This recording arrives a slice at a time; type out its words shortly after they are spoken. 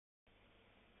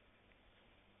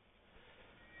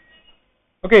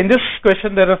Okay, in this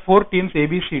question there are 4 teams A,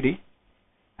 B, C, D,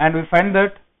 and we find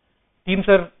that teams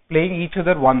are playing each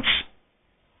other once.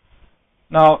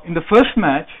 Now, in the first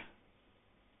match,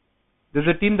 there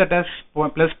is a team that has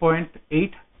plus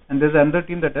 0.8 and there is another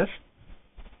team that has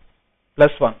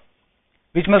plus 1,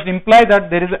 which must imply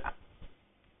that there is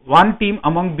one team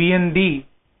among B and D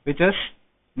which has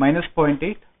minus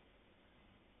 0.8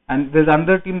 and there is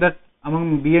another team that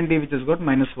among B and D which has got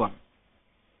minus 1.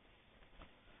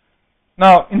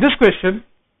 Now, in this question,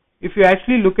 if you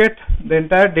actually look at the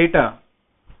entire data,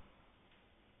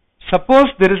 suppose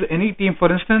there is any team,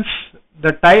 for instance,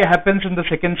 the tie happens in the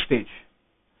second stage.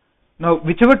 Now,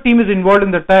 whichever team is involved in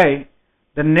the tie,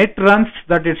 the net runs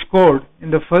that it scored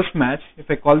in the first match, if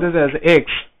I call this as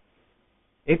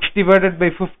x divided by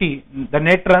 50, the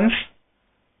net runs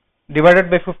divided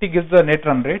by 50 gives the net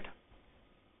run rate,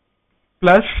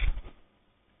 plus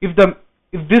if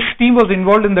this team was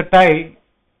involved in the tie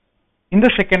in the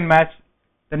second match,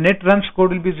 the net run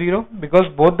scored will be 0 because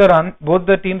both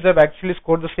the teams have actually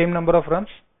scored the same number of runs,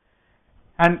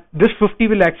 and this 50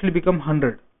 will actually become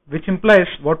 100, which implies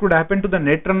what would happen to the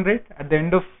net run rate at the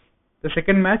end of the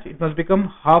second match. It must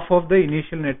become half of the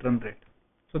initial net run rate.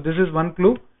 So this is one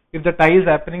clue if the tie is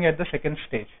happening at the second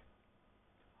stage.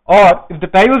 Or if the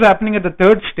tie was happening at the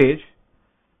third stage,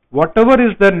 whatever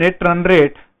is the net run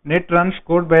rate, net run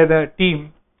scored by the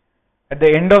team at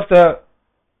the end of the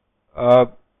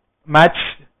match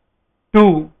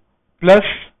 2 plus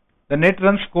the net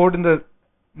run scored in the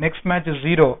next match is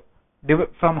 0,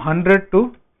 from 100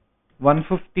 to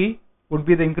 150 would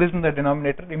be the increase in the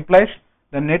denominator, implies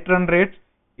the net run rate,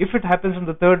 if it happens in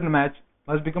the third match,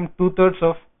 must become 2/3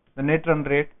 of the net run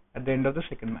rate at the end of the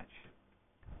second match.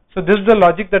 So this is the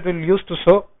logic that we'll use to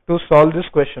solve this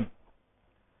question.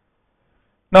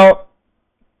 Now,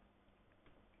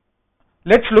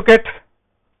 let's look at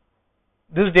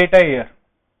this data here.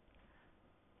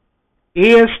 A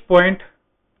is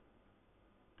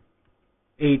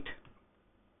 0.8,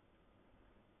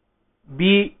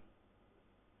 B,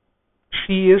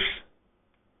 C is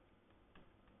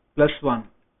plus 1,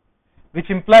 which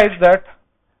implies that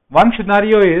one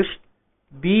scenario is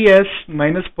B as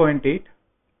minus 0.8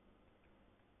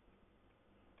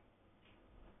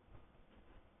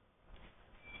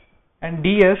 and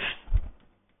D as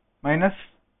minus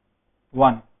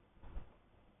 1,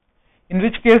 in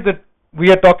which case that we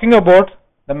are talking about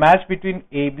the match between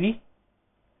AB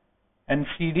and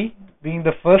CD being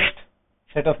the first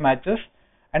set of matches,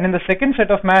 and in the second set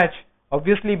of match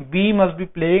obviously B must be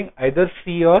playing either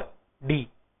C or D.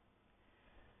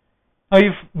 Now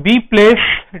if B plays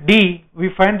D, we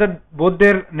find that both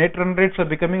their net run rates are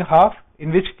becoming half,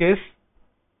 in which case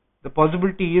the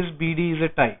possibility is BD is a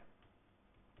tie.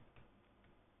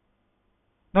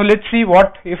 Now let's see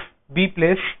what if B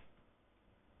plays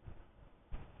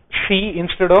C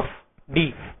instead of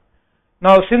D.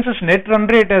 Now since its net run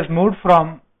rate has moved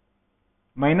from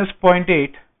minus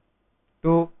 0.8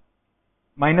 to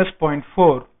minus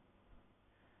 0.4,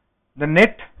 the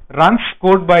net runs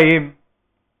scored by him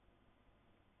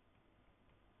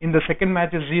in the second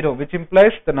match is 0, which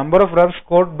implies the number of runs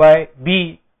scored by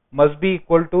B must be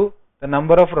equal to the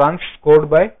number of runs scored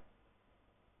by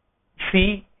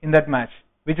C in that match,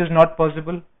 which is not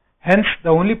possible. Hence, the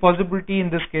only possibility in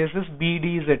this case is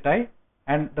BD is a tie,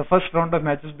 and the first round of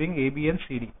matches being AB and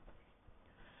CD.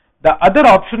 The other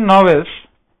option now is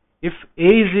if A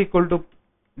is equal to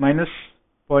plus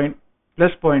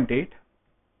 0.8,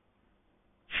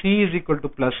 C is equal to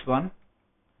plus 1,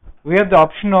 we have the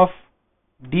option of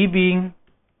D being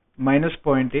minus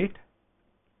 0.8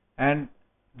 and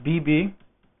B being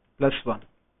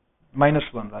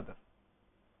minus 1 rather.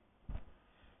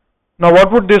 Now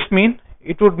what would this mean?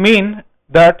 It would mean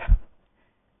that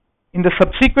in the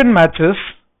subsequent matches,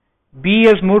 B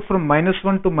has moved from minus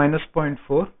 1 to minus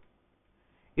 0.4.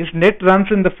 His net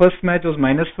runs in the first match was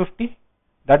minus 50.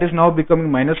 That is now becoming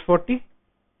minus 40.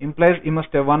 Implies he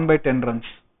must have won by 10 runs.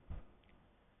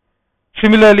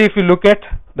 Similarly, if you look at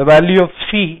the value of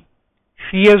C,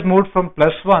 C has moved from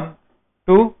plus 1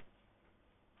 to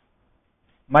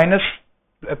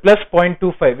plus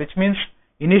 0.25, which means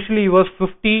initially he was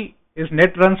 50. His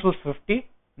net runs was 50,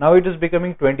 now it is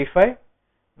becoming 25,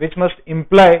 which must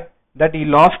imply that he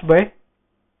lost by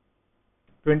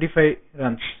 25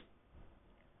 runs.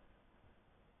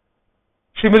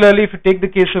 Similarly, if you take the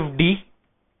case of D,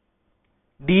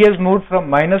 D has moved from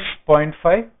minus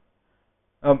 0.5,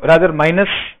 minus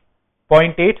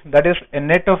 0.8, that is a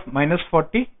net of minus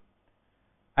 40,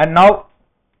 and now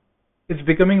it's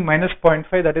becoming minus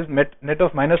 0.5, that is net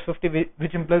of minus 50,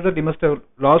 which implies that he must have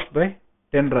lost by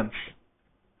 10 runs.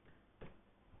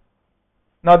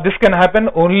 Now this can happen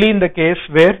only in the case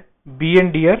where B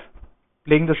and D are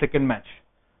playing the second match.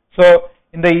 So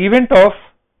in the event of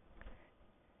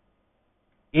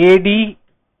AD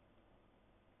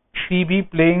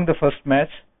CB playing the first match,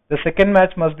 the second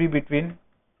match must be between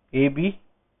AC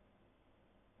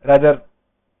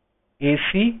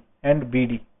and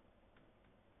BD.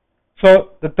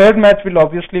 So the third match will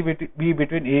obviously be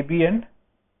between AB and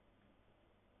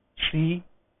CD.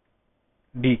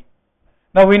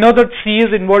 Now we know that C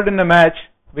is involved in a match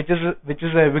which is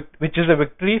a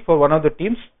victory for one of the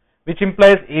teams, which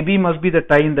implies AB must be the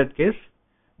tie in that case.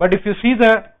 But if you see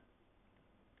the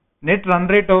net run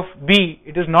rate of B,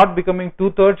 it is not becoming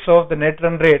 2/3 of the net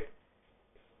run rate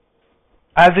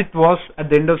as it was at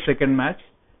the end of second match.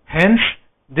 Hence,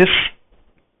 this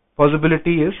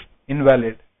possibility is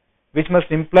invalid, which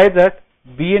must imply that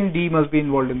B and D must be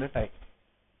involved in the tie.